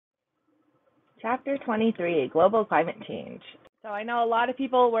Chapter 23, Global Climate Change. So I know a lot of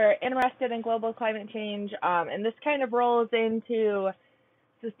people were interested in global climate change, and this kind of rolls into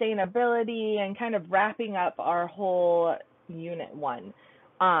sustainability and kind of wrapping up our whole Unit 1.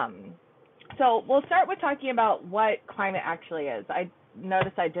 So we'll start with talking about what climate actually is. I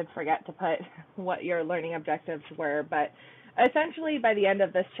noticed I did forget to put what your learning objectives were, but essentially by the end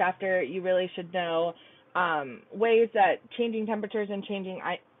of this chapter, you really should know ways that changing temperatures and changing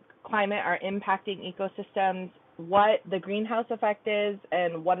climate are impacting ecosystems, what the greenhouse effect is,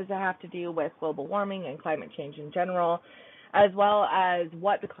 and what does it have to do with global warming and climate change in general, as well as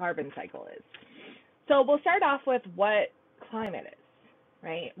what the carbon cycle is. So we'll start off with what climate is,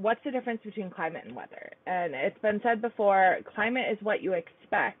 right? What's the difference between climate and weather? And it's been said before, climate is what you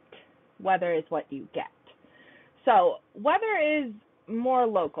expect, weather is what you get. So weather is more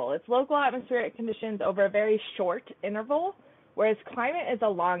local. It's local atmospheric conditions over a very short interval, whereas climate is a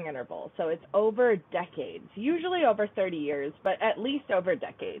long interval. So it's over decades, usually over 30 years, but at least over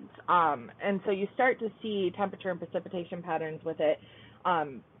decades. And so you start to see temperature and precipitation patterns with it.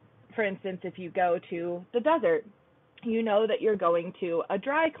 For instance, if you go to the desert, you know that you're going to a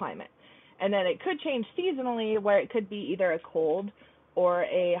dry climate. And then it could change seasonally, where it could be either a cold or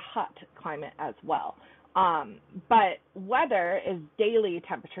a hot climate as well. But weather is daily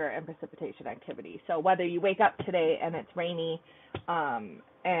temperature and precipitation activity. So whether you wake up today and it's rainy,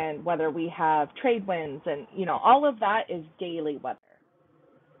 and whether we have trade winds, and all of that is daily weather.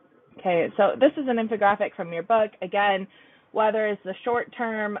 Okay, so this is an infographic from your book. Again, weather is the short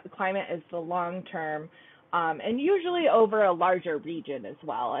term, climate is the long term, and usually over a larger region as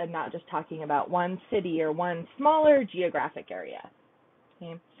well, and not just talking about one city or one smaller geographic area.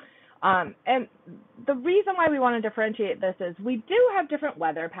 Okay. And the reason why we want to differentiate this is we do have different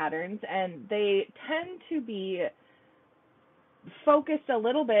weather patterns, and they tend to be focused a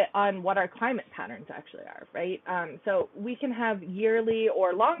little bit on what our climate patterns actually are, right? So we can have yearly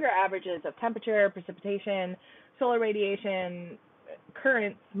or longer averages of temperature, precipitation, solar radiation,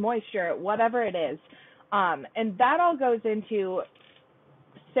 currents, moisture, whatever it is. And that all goes into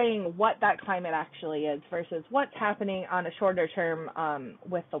saying what that climate actually is versus what's happening on a shorter term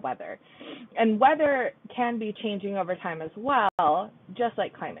with the weather. And weather can be changing over time as well, just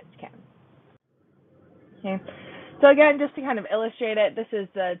like climates can. Okay. So again, just to kind of illustrate it, this is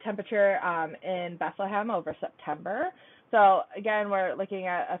the temperature in Bethlehem over September. So again, we're looking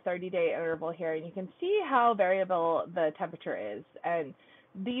at a 30-day interval here, and you can see how variable the temperature is. And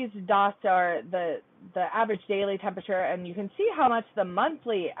these dots are the average daily temperature, and you can see how much the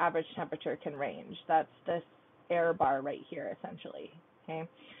monthly average temperature can range. That's this error bar right here, essentially. Okay,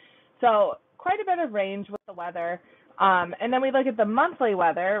 so quite a bit of range with the weather. And then we look at the monthly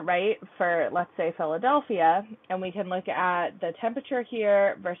weather, right, for, let's say, Philadelphia, and we can look at the temperature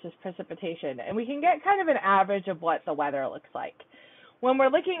here versus precipitation, and we can get kind of an average of what the weather looks like. When we're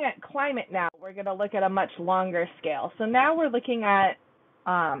looking at climate now, we're going to look at a much longer scale. So now we're looking at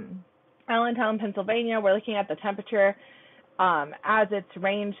Allentown, Pennsylvania. We're looking at the temperature as it's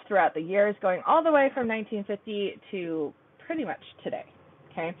ranged throughout the years, going all the way from 1950 to pretty much today.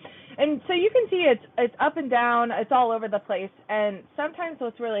 Okay, and so you can see it's up and down, it's all over the place, and sometimes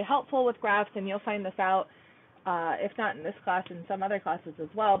what's really helpful with graphs, and you'll find this out if not in this class, in some other classes as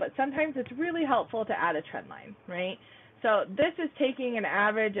well, but sometimes it's really helpful to add a trend line, right? So this is taking an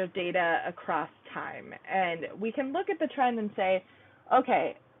average of data across time, and we can look at the trend and say,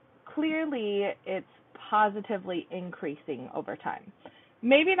 okay, clearly it's positively increasing over time.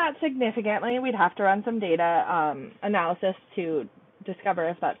 Maybe not significantly, we'd have to run some data analysis to discover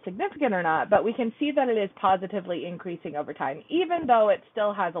if that's significant or not, but we can see that it is positively increasing over time, even though it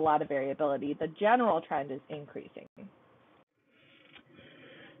still has a lot of variability. The general trend is increasing.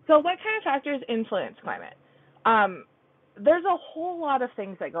 So what kind of factors influence climate? There's a whole lot of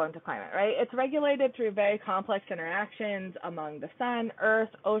things that go into climate, right? It's regulated through very complex interactions among the sun, earth,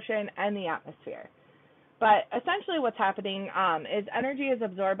 ocean, and the atmosphere. But essentially what's happening is energy is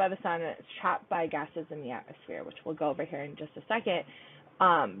absorbed by the sun and it's trapped by gases in the atmosphere, which we'll go over here in just a second.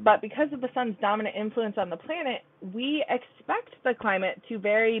 But because of the sun's dominant influence on the planet, we expect the climate to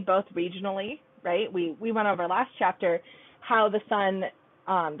vary both regionally, right? We went over last chapter how the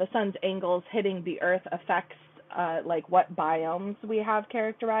sun's angles hitting the earth affects like what biomes we have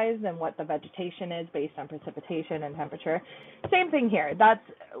characterized and what the vegetation is based on precipitation and temperature. Same thing here.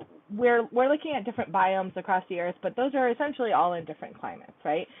 We're looking at different biomes across the earth, but those are essentially all in different climates,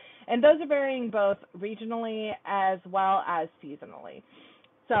 right? And those are varying both regionally as well as seasonally.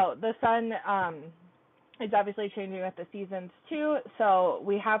 So the sun is obviously changing with the seasons too, so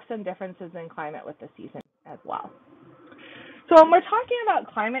we have some differences in climate with the season as well. So when we're talking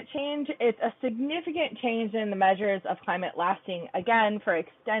about climate change, it's a significant change in the measures of climate lasting, again, for an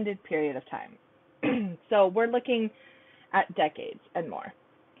extended period of time. So we're looking at decades and more,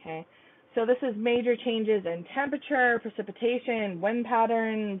 okay? So this is major changes in temperature, precipitation, wind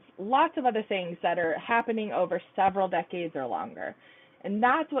patterns, lots of other things that are happening over several decades or longer. And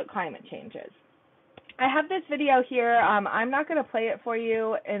that's what climate change is. I have this video here. I'm not going to play it for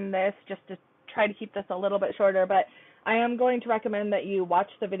you in this just to try to keep this a little bit shorter, but I am going to recommend that you watch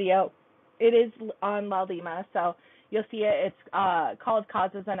the video. It is on LaLima, so you'll see it. It's called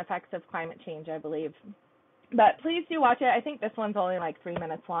Causes and Effects of Climate Change, I believe. But please do watch it. I think this one's only like 3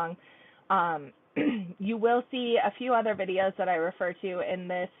 minutes long. You will see a few other videos that I refer to in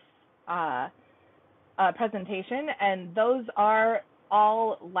this presentation, and those are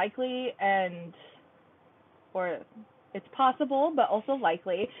all likely or it's possible, but also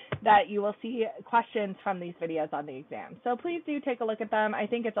likely that you will see questions from these videos on the exam. So please do take a look at them. I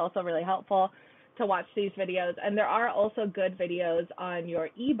think it's also really helpful to watch these videos. And there are also good videos on your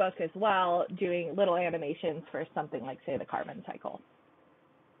ebook as well, doing little animations for something like, say, the carbon cycle.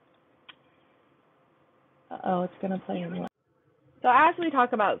 Uh-oh, it's going to play anyway. So as we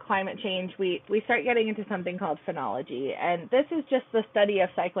talk about climate change, we start getting into something called phenology, and this is just the study of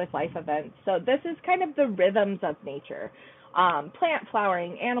cyclic life events. So this is kind of the rhythms of nature, plant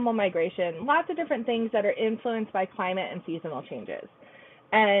flowering, animal migration, lots of different things that are influenced by climate and seasonal changes.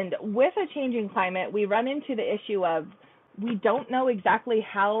 And with a changing climate, we run into the issue of we don't know exactly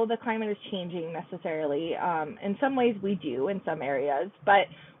how the climate is changing necessarily. In some ways we do in some areas, but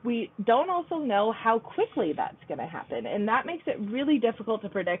we don't also know how quickly that's going to happen. And that makes it really difficult to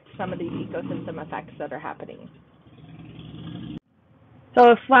predict some of these ecosystem effects that are happening.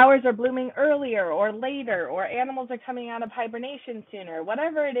 So if flowers are blooming earlier or later, or animals are coming out of hibernation sooner,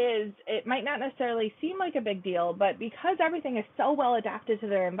 whatever it is, it might not necessarily seem like a big deal, but because everything is so well adapted to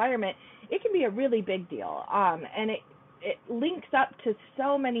their environment, it can be a really big deal. And it links up to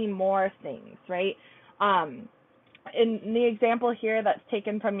so many more things, right? In the example here that's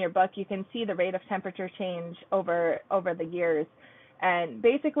taken from your book, you can see the rate of temperature change over the years. And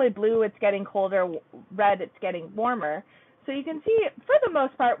basically blue, it's getting colder, red, it's getting warmer. So you can see, for the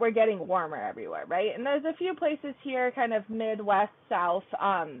most part, we're getting warmer everywhere, right? And there's a few places here, kind of Midwest, South,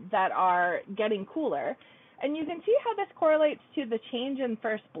 that are getting cooler. And you can see how this correlates to the change in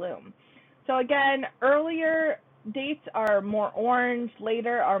first bloom. So again, earlier dates are more orange,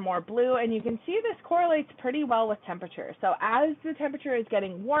 later are more blue, and you can see this correlates pretty well with temperature. So as the temperature is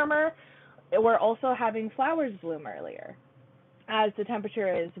getting warmer, we're also having flowers bloom earlier. As the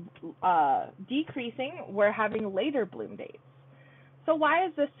temperature is decreasing, we're having later bloom dates. So why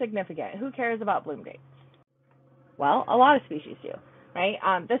is this significant? Who cares about bloom dates? Well, a lot of species do, right?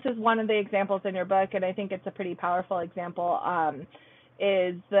 This is one of the examples in your book, and I think it's a pretty powerful example,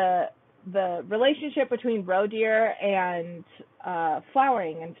 is the relationship between roe deer and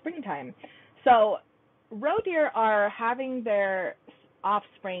flowering in springtime. So roe deer are having their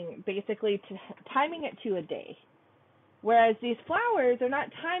offspring basically timing it to a day, whereas these flowers are not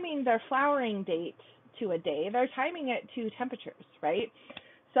timing their flowering date to a day, they're timing it to temperatures, right?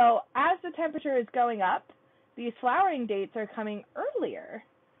 So as the temperature is going up, these flowering dates are coming earlier,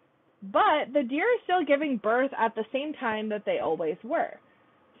 but the deer are still giving birth at the same time that they always were.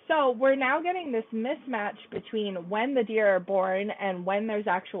 So we're now getting this mismatch between when the deer are born and when there's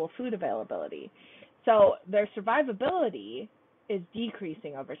actual food availability. So their survivability is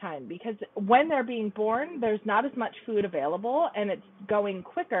decreasing over time because when they're being born, there's not as much food available and it's going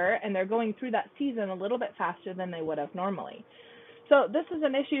quicker and they're going through that season a little bit faster than they would have normally. So this is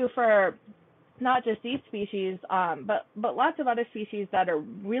an issue for not just these species, but lots of other species that are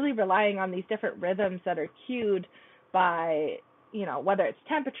really relying on these different rhythms that are cued by, whether it's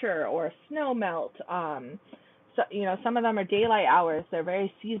temperature or snow melt. So, some of them are daylight hours. They're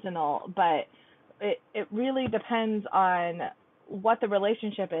very seasonal, but it really depends on what the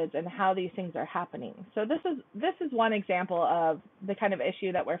relationship is and how these things are happening. So this is one example of the kind of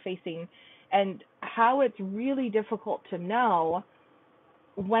issue that we're facing and how it's really difficult to know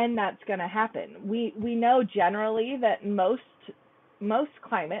when that's going to happen. We know generally that most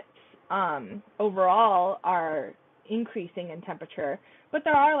climates overall are increasing in temperature, but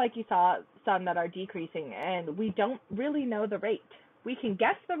there are, like you saw, some that are decreasing, and we don't really know the rate. We can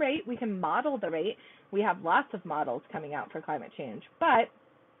guess the rate, we can model the rate. We have lots of models coming out for climate change, but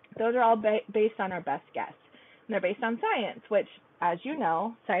those are all based on our best guess. And they're based on science, which, as you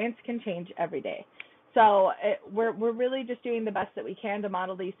know, science can change every day. So we're really just doing the best that we can to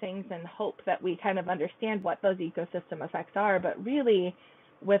model these things and hope that we kind of understand what those ecosystem effects are. But really,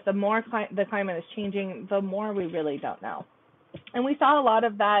 with the more the climate is changing, the more we really don't know. And we saw a lot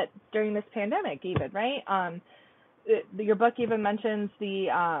of that during this pandemic even, right? Your book even mentions the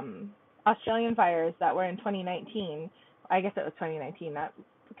Australian fires that were in 2019. I guess it was 2019, that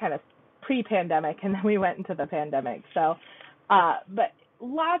kind of pre-pandemic, and then we went into the pandemic. So, but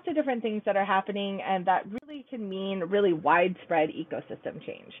lots of different things that are happening, and that really can mean really widespread ecosystem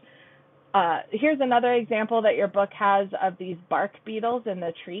change. Here's another example that your book has of these bark beetles in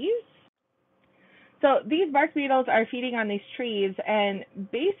the trees. So these bark beetles are feeding on these trees, and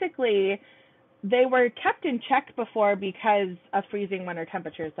basically they were kept in check before because of freezing winter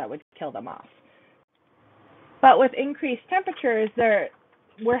temperatures that would kill them off. But with increased temperatures,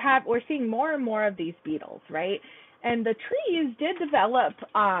 we're seeing more and more of these beetles, right? And the trees did develop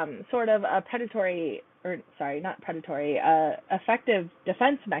sort of a predatory, or sorry, not predatory, effective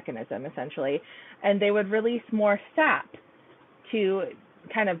defense mechanism essentially, and they would release more sap to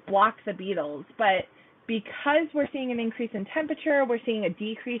kind of block the beetles. But because we're seeing an increase in temperature, we're seeing a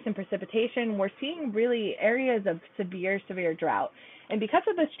decrease in precipitation, we're seeing really areas of severe drought. And because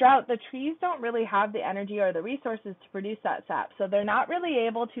of this drought, the trees don't really have the energy or the resources to produce that sap. So they're not really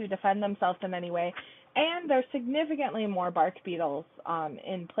able to defend themselves in any way. And there's significantly more bark beetles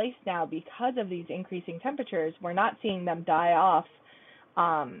in place now because of these increasing temperatures. We're not seeing them die off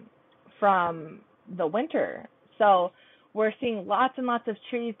from the winter. So we're seeing lots and lots of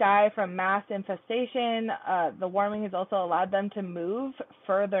trees die from mass infestation. The warming has also allowed them to move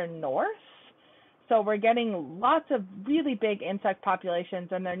further north. So we're getting lots of really big insect populations,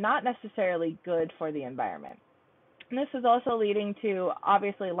 and they're not necessarily good for the environment. And this is also leading to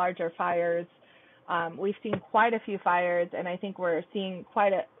obviously larger fires. We've seen quite a few fires, and I think we're seeing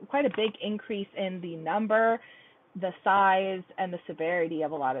quite a big increase in the number, the size, and the severity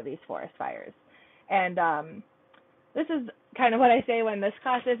of a lot of these forest fires. And this is kind of what I say when this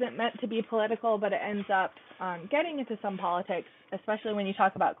class isn't meant to be political, but it ends up getting into some politics, especially when you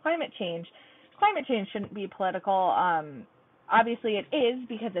talk about climate change. Climate change shouldn't be political. Obviously it is,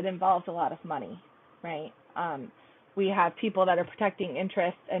 because it involves a lot of money, right? We have people that are protecting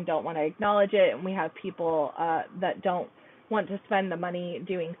interests and don't want to acknowledge it, and we have people that don't want to spend the money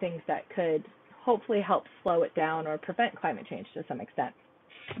doing things that could hopefully help slow it down or prevent climate change to some extent.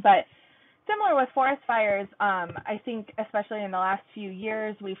 But similar with forest fires, I think especially in the last few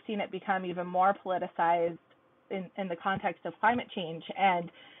years, we've seen it become even more politicized in the context of climate change. And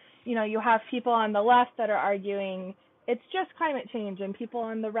you have people on the left that are arguing it's just climate change, and people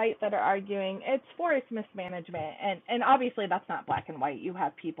on the right that are arguing it's forest mismanagement. And obviously that's not black and white. You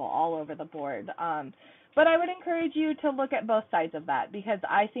have people all over the board. But I would encourage you to look at both sides of that, because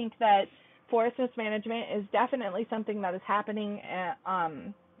I think that forest mismanagement is definitely something that is happening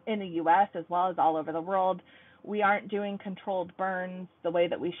in the U.S. as well as all over the world. We aren't doing controlled burns the way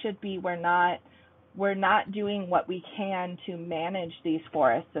that we should be. We're not doing what we can to manage these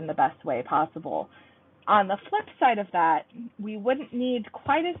forests in the best way possible. On the flip side of that, we wouldn't need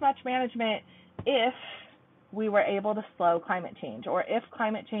quite as much management if we were able to slow climate change, or if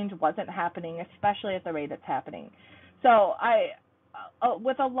climate change wasn't happening, especially at the rate it's happening. So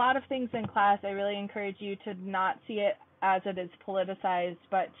with a lot of things in class, I really encourage you to not see it as it is politicized,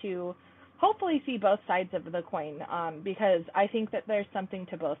 but to hopefully see both sides of the coin, because I think that there's something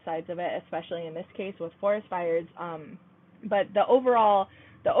to both sides of it, especially in this case with forest fires. But the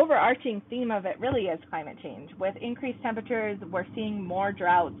overarching theme of it really is climate change. With increased temperatures, we're seeing more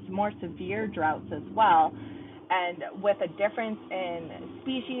droughts, more severe droughts as well. And with a difference in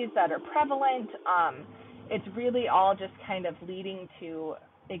species that are prevalent, it's really all just kind of leading to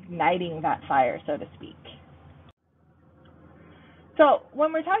igniting that fire, so to speak. So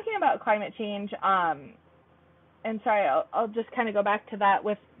when we're talking about climate change, and sorry, I'll just kind of go back to that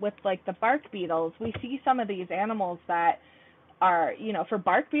with like the bark beetles. We see some of these animals that are, for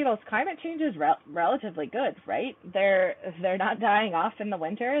bark beetles, climate change is relatively good, right? They're not dying off in the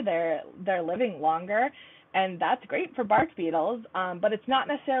winter. They're living longer, and that's great for bark beetles. But it's not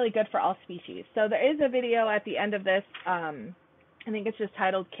necessarily good for all species. So there is a video at the end of this. I think it's just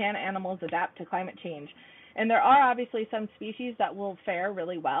titled "Can Animals Adapt to Climate Change?" And there are obviously some species that will fare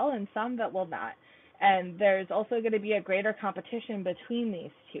really well and some that will not. And there's also going to be a greater competition between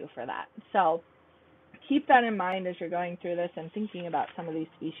these two for that. So keep that in mind as you're going through this and thinking about some of these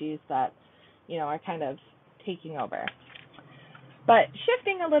species that, are kind of taking over. But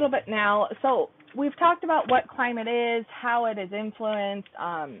shifting a little bit now, so we've talked about what climate is, how it is influenced,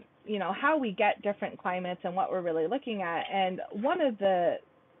 how we get different climates and what we're really looking at. And one of the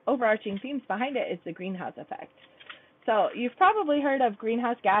overarching themes behind it is the greenhouse effect. So you've probably heard of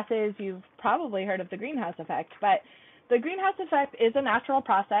greenhouse gases, you've probably heard of the greenhouse effect, but the greenhouse effect is a natural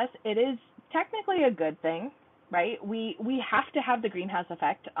process. It is technically a good thing. right? We have to have the greenhouse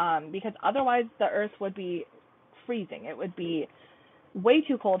effect because otherwise the Earth would be freezing. It would be way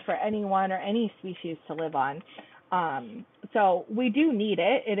too cold for anyone or any species to live on. So we do need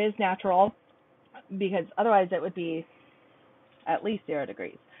it. It is natural because otherwise it would be at least 0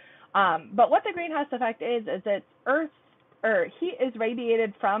 degrees. But what the greenhouse effect is that heat is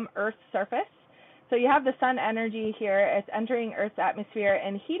radiated from Earth's surface. So you have the sun energy here. It's entering Earth's atmosphere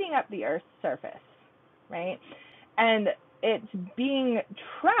and heating up the Earth's surface, right? And it's being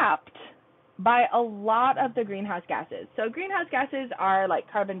trapped by a lot of the greenhouse gases. So greenhouse gases are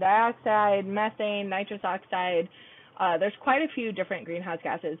like carbon dioxide, methane, nitrous oxide. There's quite a few different greenhouse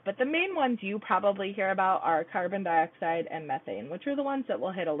gases, but the main ones you probably hear about are carbon dioxide and methane, which are the ones that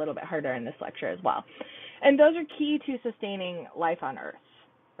we'll hit a little bit harder in this lecture as well. And those are key to sustaining life on Earth,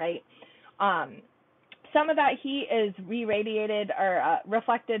 right? Some of that heat is re-radiated or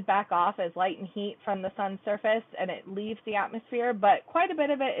reflected back off as light and heat from the sun's surface, and it leaves the atmosphere, but quite a bit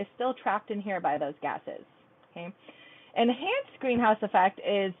of it is still trapped in here by those gases, okay? Enhanced greenhouse effect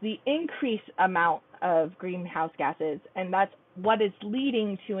is the increased amount of greenhouse gases, and that's what is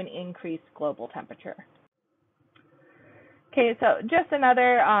leading to an increased global temperature. Okay, so just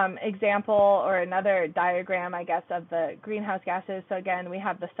another example or another diagram, I guess, of the greenhouse gases. So again, we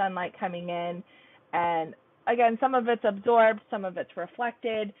have the sunlight coming in, and again, some of it's absorbed, some of it's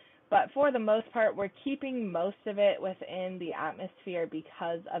reflected, but for the most part, we're keeping most of it within the atmosphere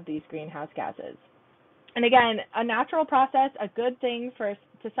because of these greenhouse gases. And again, a natural process, a good thing to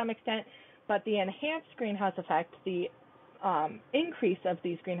some extent, but the enhanced greenhouse effect, the increase of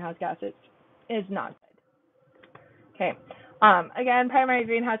these greenhouse gases is not good. Okay. Again, primary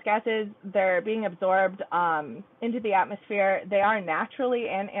greenhouse gases, they're being absorbed into the atmosphere. They are naturally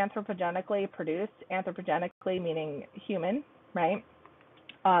and anthropogenically produced, anthropogenically meaning human, right?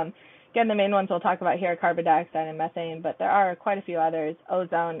 Again, the main ones we'll talk about here are carbon dioxide and methane, but there are quite a few others.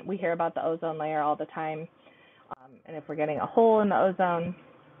 Ozone, we hear about the ozone layer all the time, and if we're getting a hole in the ozone,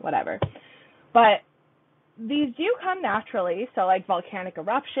 whatever. But these do come naturally, so like volcanic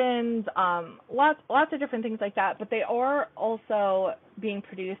eruptions, lots of different things like that, but they are also being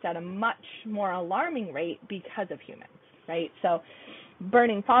produced at a much more alarming rate because of humans, right? So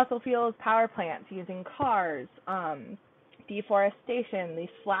burning fossil fuels, power plants, using cars, deforestation, these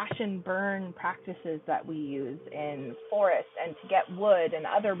slash and burn practices that we use in forests and to get wood and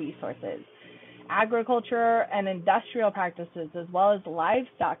other resources, agriculture and industrial practices, as well as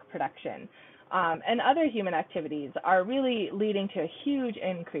livestock production, and other human activities are really leading to a huge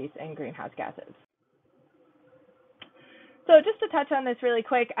increase in greenhouse gases. So just to touch on this really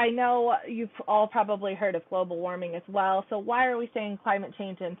quick, I know you've all probably heard of global warming as well. So why are we saying climate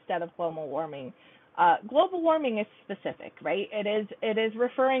change instead of global warming? Global warming is specific, right? It is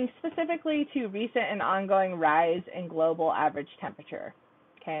referring specifically to recent and ongoing rise in global average temperature,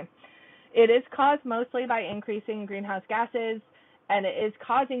 okay? It is caused mostly by increasing greenhouse gases, and it is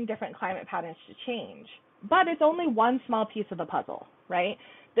causing different climate patterns to change. But it's only one small piece of the puzzle, right?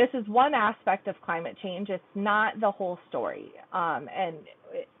 This is one aspect of climate change. It's not the whole story. And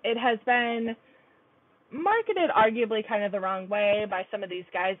it has been marketed arguably kind of the wrong way by some of these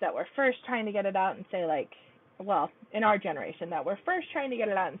guys that were first trying to get it out and say, like, well, in our generation, that were first trying to get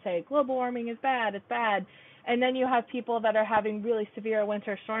it out and say global warming is bad, it's bad. And then you have people that are having really severe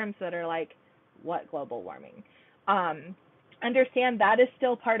winter storms that are like, what global warming? Understand that is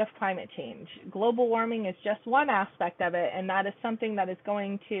still part of climate change. Global warming is just one aspect of it, and that is something that is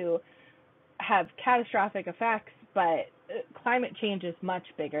going to have catastrophic effects, but climate change is much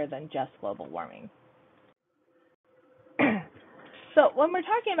bigger than just global warming. So when we're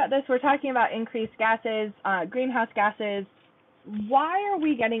talking about this, we're talking about increased gases, greenhouse gases. Why are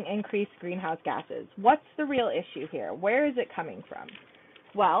we getting increased greenhouse gases? What's the real issue here? Where is it coming from?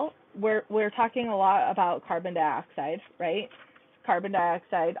 Well, we're talking a lot about carbon dioxide, right? Carbon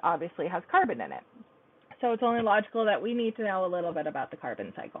dioxide obviously has carbon in it. So it's only logical that we need to know a little bit about the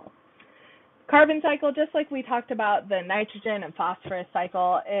carbon cycle. Carbon cycle, just like we talked about the nitrogen and phosphorus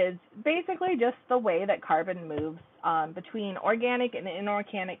cycle, is basically just the way that carbon moves between organic and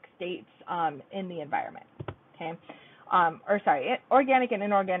inorganic states in the environment, okay? Organic and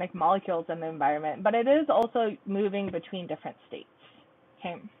inorganic molecules in the environment, but it is also moving between different states,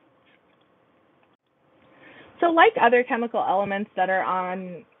 okay? So like other chemical elements that are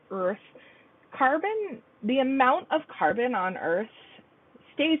on Earth, the amount of carbon on Earth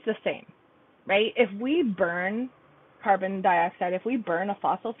stays the same, right? If we burn carbon dioxide, if we burn a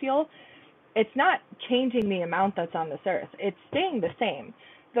fossil fuel, it's not changing the amount that's on this Earth. It's staying the same.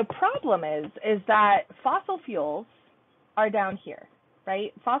 The problem is that fossil fuels are down here,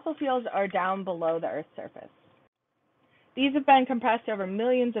 right? Fossil fuels are down below the Earth's surface. These have been compressed over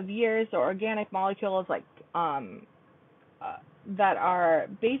millions of years. So organic molecules like that are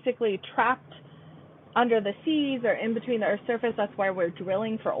basically trapped under the seas or in between the Earth's surface. That's why we're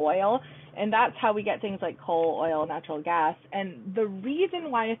drilling for oil. And that's how we get things like coal, oil, natural gas. And the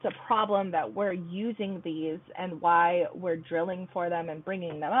reason why it's a problem that we're using these and why we're drilling for them and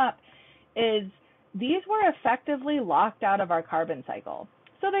bringing them up is these were effectively locked out of our carbon cycle.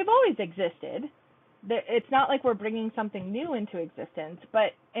 So they've always existed. It's not like we're bringing something new into existence,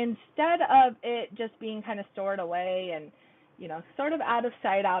 but instead of it just being kind of stored away and, you know, sort of out of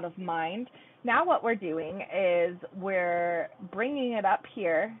sight, out of mind, now what we're doing is we're bringing it up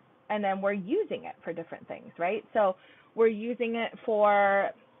here and then we're using it for different things, right? So we're using it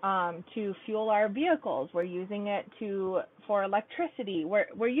for to fuel our vehicles. We're using it for electricity.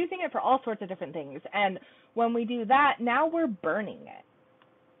 We're using it for all sorts of different things. And when we do that, now we're burning it,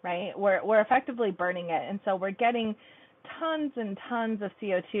 right? We're effectively burning it, and so we're getting tons and tons of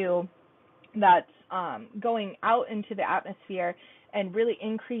CO2 that's going out into the atmosphere and really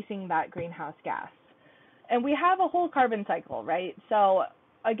increasing that greenhouse gas. And we have a whole carbon cycle, right? So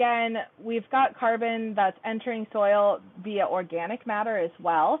again, we've got carbon that's entering soil via organic matter as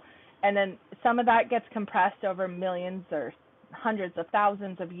well, and then some of that gets compressed over millions or hundreds of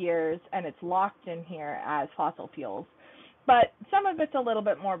thousands of years, and it's locked in here as fossil fuels. But some of it's a little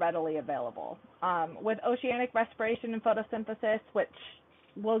bit more readily available. With oceanic respiration and photosynthesis, which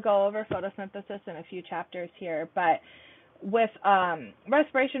we'll go over photosynthesis in a few chapters here, but with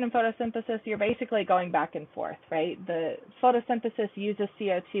respiration and photosynthesis, you're basically going back and forth, right? The photosynthesis uses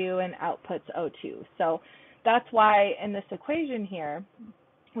CO2 and outputs O2. So that's why in this equation here,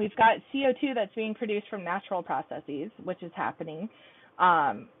 we've got CO2 that's being produced from natural processes, which is happening,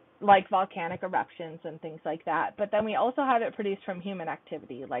 like volcanic eruptions and things like that. But then we also have it produced from human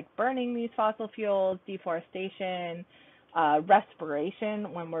activity, like burning these fossil fuels, deforestation,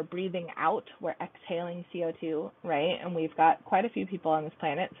 respiration. When we're breathing out, we're exhaling CO2, right? And we've got quite a few people on this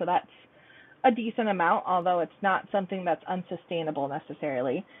planet, so that's a decent amount, although it's not something that's unsustainable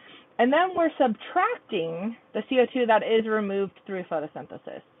necessarily. And then we're subtracting the CO2 that is removed through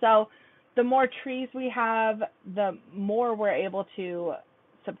photosynthesis. So the more trees we have, the more we're able to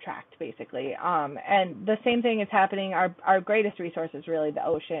subtract, basically. And the same thing is happening. Our greatest resource is really the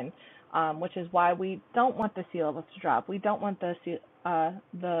ocean, which is why we don't want the sea levels to drop. We don't want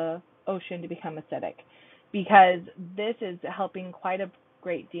the ocean to become acidic, because this is helping quite a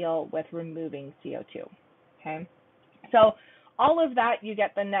great deal with removing CO2. Okay, so all of that, you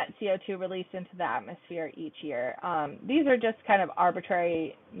get the net CO2 released into the atmosphere each year. These are just kind of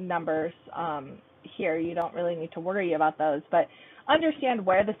arbitrary numbers here. You don't really need to worry about those, but understand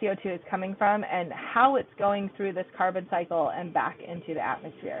where the CO2 is coming from and how it's going through this carbon cycle and back into the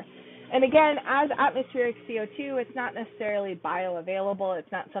atmosphere. And again, as atmospheric CO2, it's not necessarily bioavailable.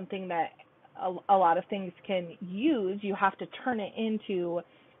 It's not something that a lot of things can use. You have to turn it into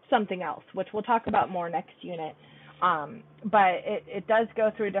something else, which we'll talk about more next unit. But it does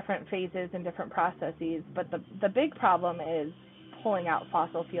go through different phases and different processes. But the big problem is pulling out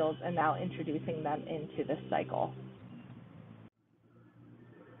fossil fuels and now introducing them into this cycle.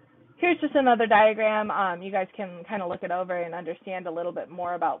 Here's just another diagram. You guys can kind of look it over and understand a little bit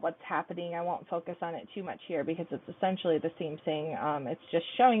more about what's happening. I won't focus on it too much here because it's essentially the same thing. It's just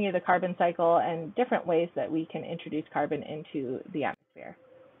showing you the carbon cycle and different ways that we can introduce carbon into the atmosphere.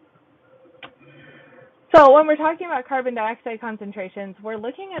 So when we're talking about carbon dioxide concentrations, we're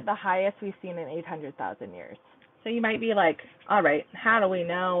looking at the highest we've seen in 800,000 years. So you might be like, all right, how do we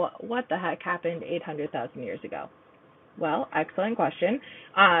know what the heck happened 800,000 years ago? Well, excellent question.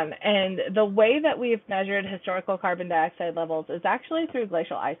 And the way that we've measured historical carbon dioxide levels is actually through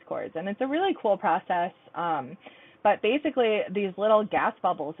glacial ice cores. And it's a really cool process. But basically, these little gas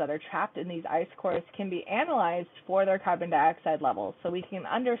bubbles that are trapped in these ice cores can be analyzed for their carbon dioxide levels. So we can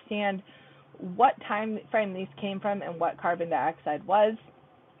understand what time frame these came from and what carbon dioxide was.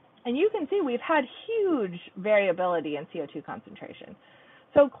 And you can see we've had huge variability in CO2 concentration.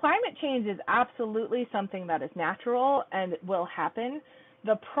 So climate change is absolutely something that is natural and will happen.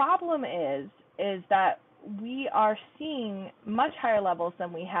 The problem is that we are seeing much higher levels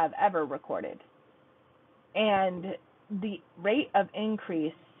than we have ever recorded. And the rate of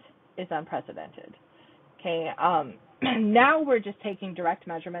increase is unprecedented. Okay, now we're just taking direct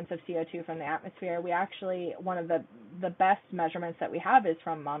measurements of CO2 from the atmosphere. We actually, one of the best measurements that we have is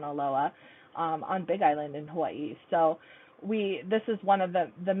from Mauna Loa on Big Island in Hawaii. So this is one of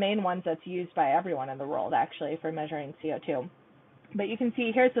the main ones that's used by everyone in the world, actually, for measuring CO2. But you can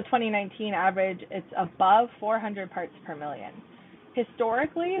see here's the 2019 average. It's above 400 parts per million.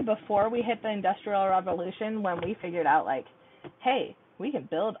 historically, before we hit the Industrial Revolution, when we figured out, like, hey, we can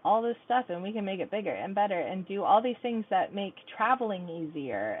build all this stuff and we can make it bigger and better and do all these things that make traveling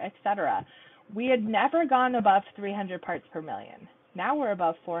easier, etc., we had never gone above 300 parts per million. Now we're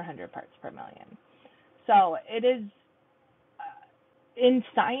above 400 parts per million. So it is, in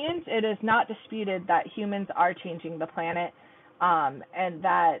science, it is not disputed that humans are changing the planet, and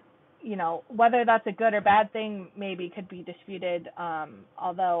that, whether that's a good or bad thing maybe could be disputed,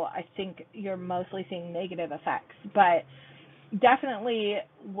 although I think you're mostly seeing negative effects. But definitely,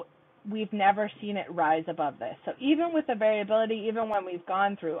 we've never seen it rise above this. So even with the variability, even when we've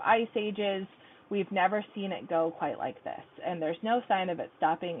gone through ice ages, we've never seen it go quite like this. And there's no sign of it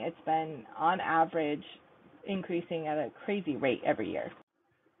stopping. It's been, on average, increasing at a crazy rate every year.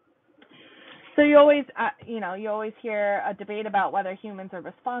 So you always hear a debate about whether humans are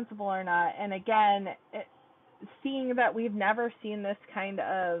responsible or not. And again, seeing that we've never seen this kind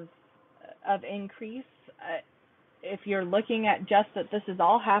of increase, if you're looking at just that this has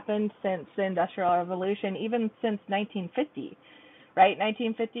all happened since the Industrial Revolution, even since 1950, right?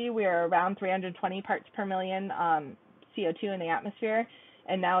 1950, we were around 320 parts per million CO2 in the atmosphere.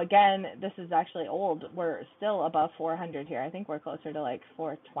 And now, again, this is actually old. We're still above 400 here. I think we're closer to like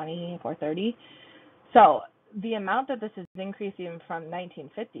 420, 430. So the amount that this is increasing from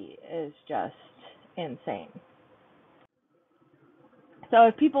 1950 is just insane. So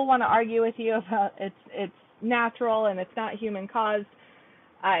if people want to argue with you about it's natural and it's not human caused,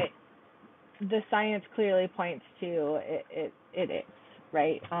 the science clearly points to it is,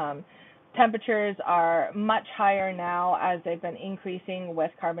 right? Temperatures are much higher now as they've been increasing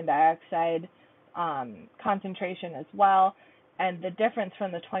with carbon dioxide concentration as well. And the difference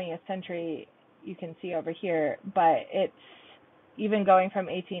from the 20th century, you can see over here, but it's even going from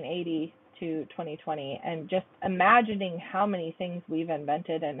 1880 to 2020, and just imagining how many things we've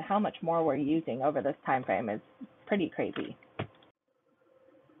invented and how much more we're using over this time frame is pretty crazy.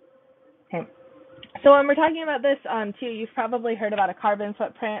 Okay. So when we're talking about this, too, you've probably heard about a carbon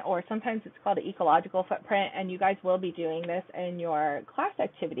footprint, or sometimes it's called an ecological footprint, and you guys will be doing this in your class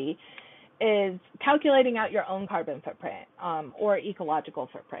activity, is calculating out your own carbon footprint, or ecological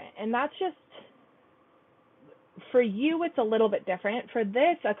footprint. And that's just, for you, it's a little bit different. For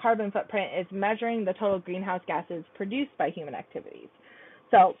this, a carbon footprint is measuring the total greenhouse gases produced by human activities.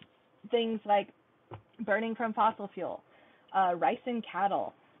 So things like burning from fossil fuel, rice and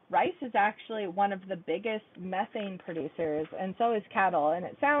cattle. Rice is actually one of the biggest methane producers, and so is cattle. And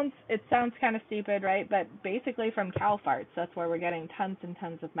it sounds kind of stupid, right? But basically from cow farts, that's where we're getting tons and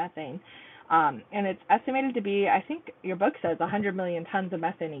tons of methane. And it's estimated to be, I think your book says, 100 million tons of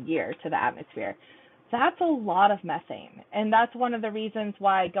methane a year to the atmosphere. That's a lot of methane. And that's one of the reasons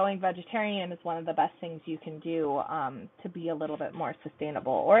why going vegetarian is one of the best things you can do to be a little bit more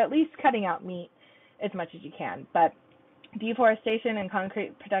sustainable, or at least cutting out meat as much as you can. But deforestation and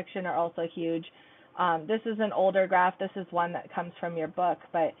concrete production are also huge. This is an older graph. This is one that comes from your book,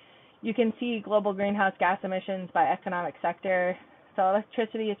 but you can see global greenhouse gas emissions by economic sector. So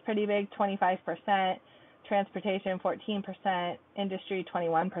electricity is pretty big, 25%, transportation 14%, industry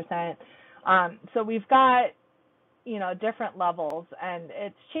 21%. So we've got, different levels, and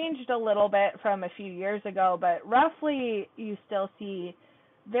it's changed a little bit from a few years ago, but roughly you still see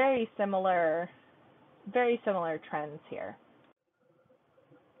very similar trends here.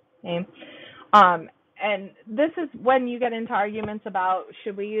 Okay. And this is when you get into arguments about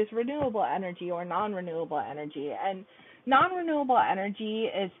should we use renewable energy or non-renewable energy. And non-renewable energy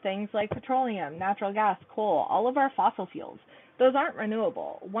is things like petroleum, natural gas, coal, all of our fossil fuels. Those aren't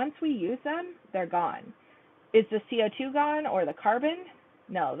renewable. Once we use them, they're gone. Is the CO2 gone, or the carbon?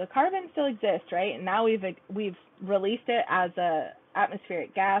 No, the carbon still exists, right? And now we've released it as a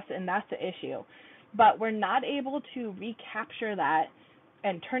atmospheric gas, and that's the issue. But we're not able to recapture that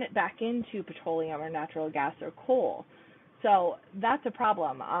and turn it back into petroleum or natural gas or coal. So that's a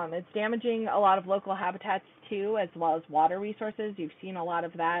problem. It's damaging a lot of local habitats too, as well as water resources. You've seen a lot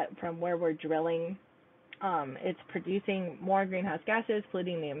of that from where we're drilling. It's producing more greenhouse gases,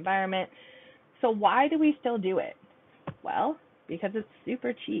 polluting the environment. So why do we still do it? Well, because it's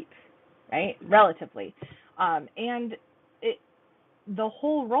super cheap, right? Relatively. And the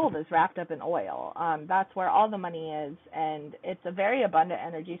whole world is wrapped up in oil. That's where all the money is, and it's a very abundant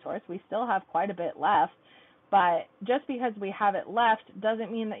energy source. We still have quite a bit left, but just because we have it left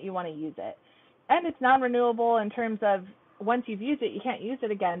doesn't mean that you want to use it. And it's non-renewable in terms of once you've used it, you can't use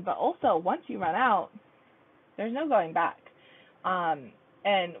it again, but also once you run out, there's no going back.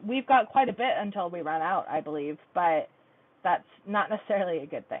 And we've got quite a bit until we run out, I believe, but that's not necessarily a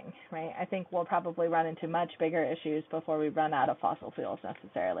good thing, right? I think we'll probably run into much bigger issues before we run out of fossil fuels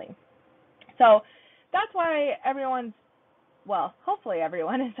necessarily. So that's why hopefully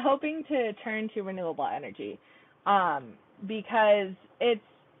everyone is hoping to turn to renewable energy, because it's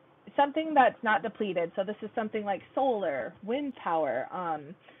something that's not depleted. So this is something like solar, wind power,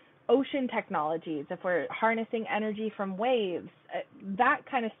 ocean technologies. If we're harnessing energy from waves, that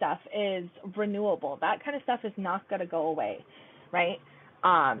kind of stuff is renewable. That kind of stuff is not going to go away, right?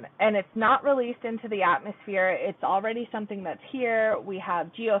 And it's not released into the atmosphere. It's already something that's here. We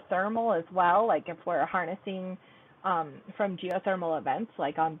have geothermal as well, like if we're harnessing from geothermal events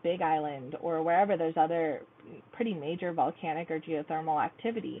like on Big Island or wherever there's other pretty major volcanic or geothermal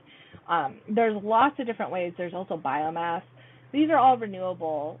activity. There's lots of different ways. There's also biomass. These are all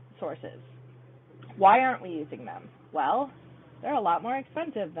renewable sources. Why aren't we using them? Well, they're a lot more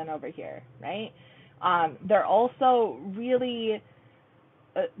expensive than over here, right? They're also really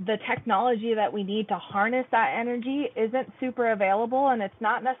the technology that we need to harness that energy isn't super available, and it's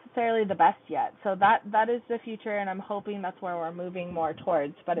not necessarily the best yet. So that is the future, and I'm hoping that's where we're moving more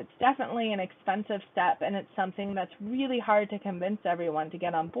towards. But it's definitely an expensive step, and it's something that's really hard to convince everyone to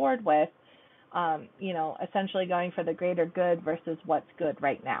get on board with, essentially going for the greater good versus what's good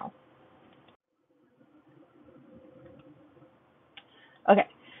right now. Okay,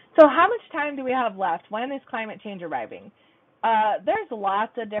 so how much time do we have left? When is climate change arriving? There's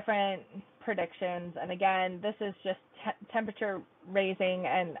lots of different predictions, and again, this is just temperature raising,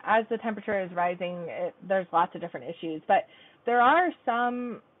 and as the temperature is rising, there's lots of different issues. But there are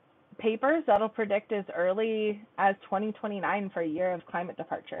some papers that'll predict as early as 2029 for a year of climate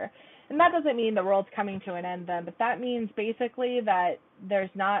departure. And that doesn't mean the world's coming to an end then, but that means basically that there's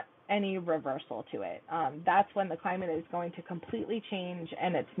not any reversal to it. That's when the climate is going to completely change,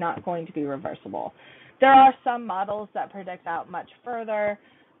 and it's not going to be reversible. There are some models that predict out much further,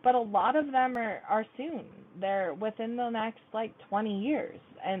 but a lot of them are soon. They're within the next 20 years,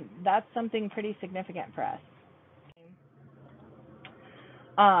 and that's something pretty significant for us.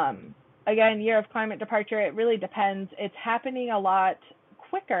 Again, year of climate departure, it really depends. It's happening a lot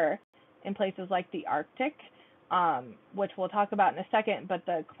quicker in places like the Arctic, which we'll talk about in a second, but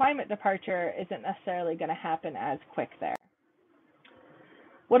the climate departure isn't necessarily going to happen as quick there.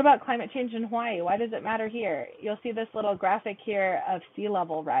 What about climate change in Hawaii? Why does it matter here? You'll see this little graphic here of sea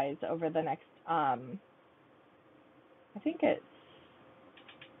level rise over the next, I think it's,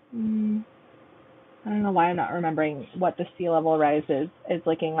 I don't know why I'm not remembering what the sea level rise is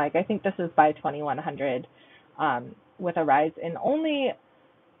looking like. I think this is by 2100, with a rise in only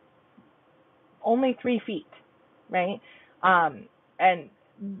 3 feet, right? And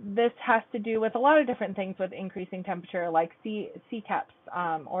this has to do with a lot of different things with increasing temperature, like sea caps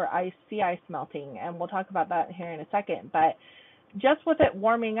or sea ice melting, and we'll talk about that here in a second. But just with it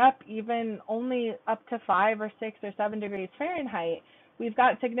warming up, even only up to 5 or 6 or 7 degrees Fahrenheit, we've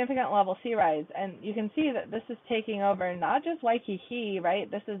got significant level sea rise, and you can see that this is taking over not just Waikiki,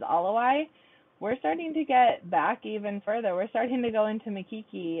 right? This is Alawai. We're starting to get back even further. We're starting to go into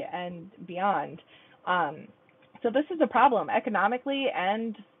Makiki and beyond. So this is a problem economically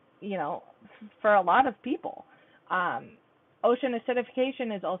and, for a lot of people. Ocean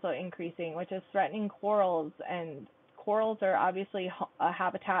acidification is also increasing, which is threatening corals, and corals are obviously a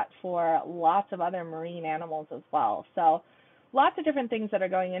habitat for lots of other marine animals as well. So lots of different things that are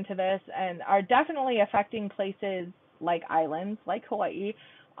going into this and are definitely affecting places like islands, like Hawaii,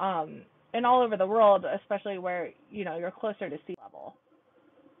 and all over the world, especially where, you're closer to sea level.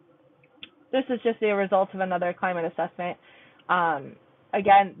 This is just the result of another climate assessment.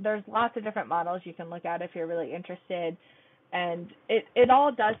 Again, there's lots of different models you can look at if you're really interested. And it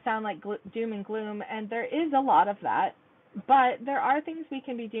all does sound like doom and gloom, and there is a lot of that. But there are things we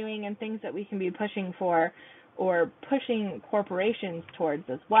can be doing and things that we can be pushing for or pushing corporations towards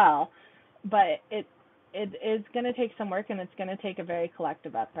as well. But it is going to take some work, and it's going to take a very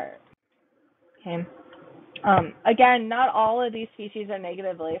collective effort. Okay. Again, not all of these species are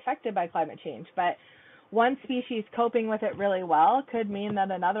negatively affected by climate change, but one species coping with it really well could mean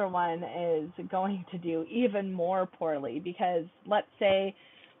that another one is going to do even more poorly, because let's say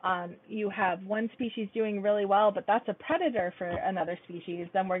you have one species doing really well, but that's a predator for another species,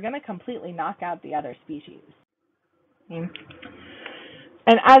 then we're going to completely knock out the other species. Okay.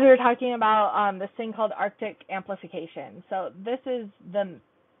 And as we were talking about this thing called Arctic amplification, so this is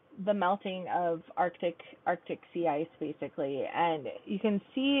the melting of Arctic sea ice, basically. And you can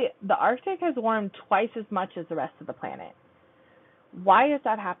see the Arctic has warmed twice as much as the rest of the planet. Why is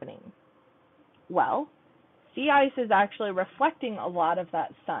that happening? Well, sea ice is actually reflecting a lot of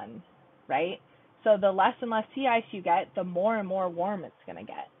that sun, right? So the less and less sea ice you get, the more and more warm it's going to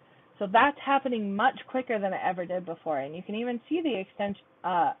get. So that's happening much quicker than it ever did before. And you can even see the extent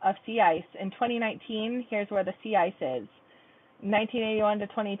of sea ice. In 2019, here's where the sea ice is. 1981 to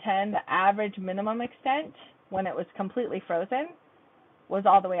 2010, the average minimum extent when it was completely frozen was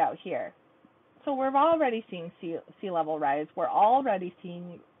all the way out here. So we're already seeing sea level rise. We're already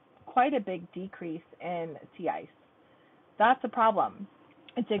seeing quite a big decrease in sea ice. That's a problem.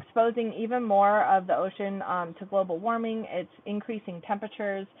 It's exposing even more of the ocean to global warming. It's increasing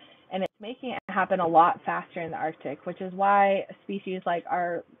temperatures, and it's making it happen a lot faster in the Arctic, which is why species like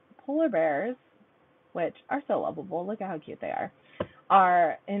our polar bears, which are so lovable, look at how cute they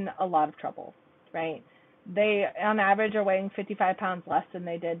are in a lot of trouble, right? They, on average, are weighing 55 pounds less than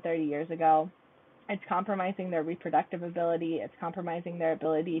they did 30 years ago. It's compromising their reproductive ability. It's compromising their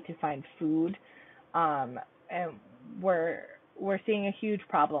ability to find food. And we're seeing a huge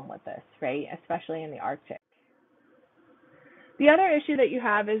problem with this, right? Especially in the Arctic. The other issue that you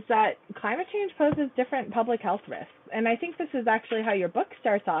have is that climate change poses different public health risks. And I think this is actually how your book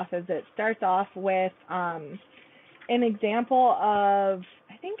starts off, is it starts off with an example of,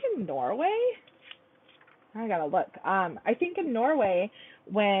 I think in Norway, I gotta look. I think in Norway,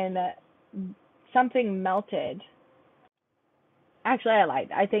 when something melted, actually I lied,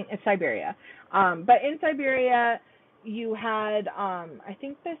 I think it's Siberia. But in Siberia, you had, I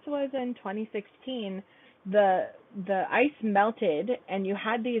think this was in 2016, the ice melted, and you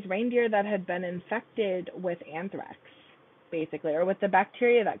had these reindeer that had been infected with anthrax, basically, or with the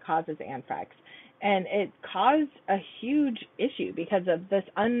bacteria that causes anthrax. And it caused a huge issue because of this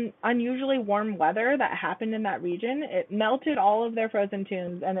unusually warm weather that happened in that region. It melted all of their frozen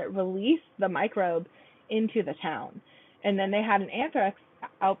tunes, and it released the microbe into the town. And then they had an anthrax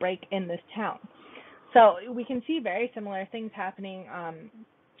outbreak in this town. So we can see very similar things happening,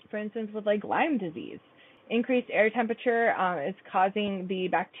 for instance, with like Lyme disease. Increased air temperature is causing the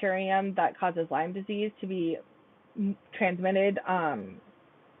bacterium that causes Lyme disease to be transmitted.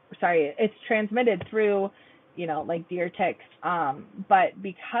 It's transmitted through, like deer ticks. But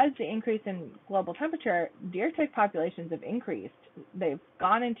because the increase in global temperature, deer tick populations have increased. They've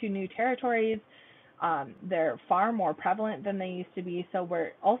gone into new territories. They're far more prevalent than they used to be. So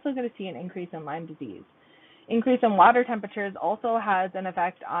we're also going to see an increase in Lyme disease. Increase in water temperatures also has an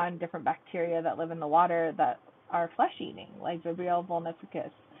effect on different bacteria that live in the water that are flesh-eating, like Vibrio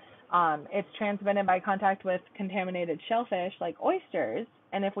vulnificus. It's transmitted by contact with contaminated shellfish like oysters,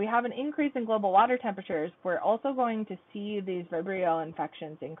 and if we have an increase in global water temperatures, we're also going to see these Vibrio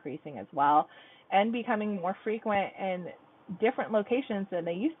infections increasing as well and becoming more frequent in different locations than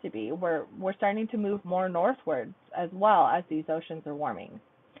they used to be. We're starting to move more northwards as well as these oceans are warming.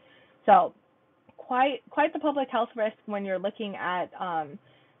 So quite the public health risk when you're looking at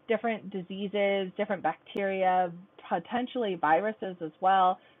different diseases, different bacteria, potentially viruses as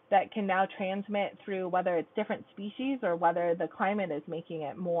well, that can now transmit through whether it's different species or whether the climate is making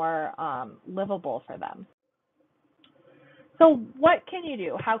it more livable for them. So what can you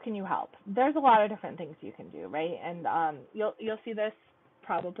do? How can you help? There's a lot of different things you can do, right? And you'll see this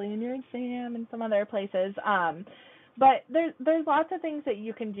probably in your exam and some other places. But there's lots of things that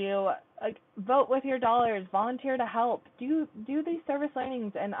you can do. Like vote with your dollars, volunteer to help, do these service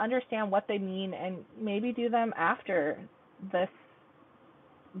learnings and understand what they mean, and maybe do them after this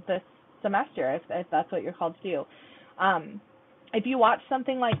semester if that's what you're called to do. If you watch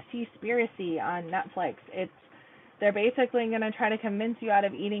something like Seaspiracy on Netflix, they're basically going to try to convince you out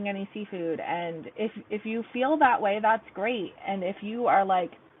of eating any seafood. And if you feel that way, that's great. And if you are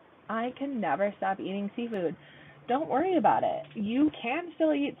like, I can never stop eating seafood, don't worry about it. You can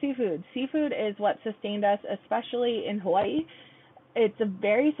still eat seafood. Seafood is what sustained us, especially in Hawaii. It's a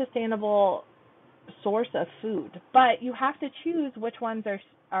very sustainable source of food, but you have to choose which ones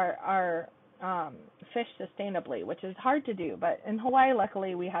are fished sustainably, which is hard to do. But in Hawaii,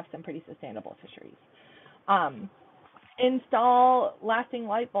 luckily, we have some pretty sustainable fisheries. Install lasting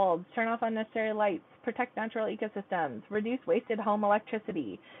light bulbs, turn off unnecessary lights, protect natural ecosystems, reduce wasted home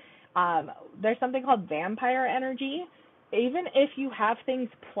electricity. There's something called vampire energy. Even if you have things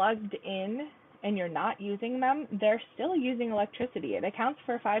plugged in and you're not using them, they're still using electricity. It accounts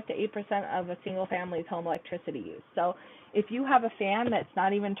for 5 to 8% of a single family's home electricity use. So if you have a fan that's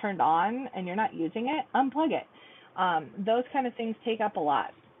not even turned on and you're not using it, unplug it. Those kind of things take up a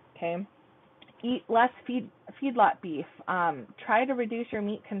lot, okay? Eat less feedlot beef. Try to reduce your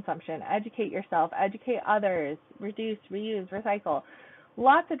meat consumption. Educate yourself. Educate others. Reduce, reuse, recycle.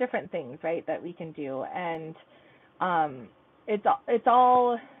 Lots of different things, right, that we can do, and it's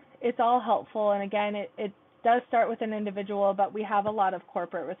all helpful. And again, does start with an individual, but we have a lot of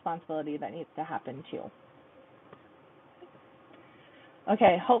corporate responsibility that needs to happen too.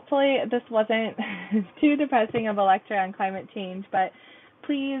 Okay, hopefully this wasn't too depressing of a lecture on climate change, but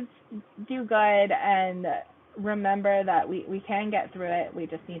please do good and remember that we can get through it. We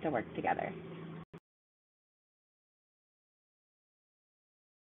just need to work together.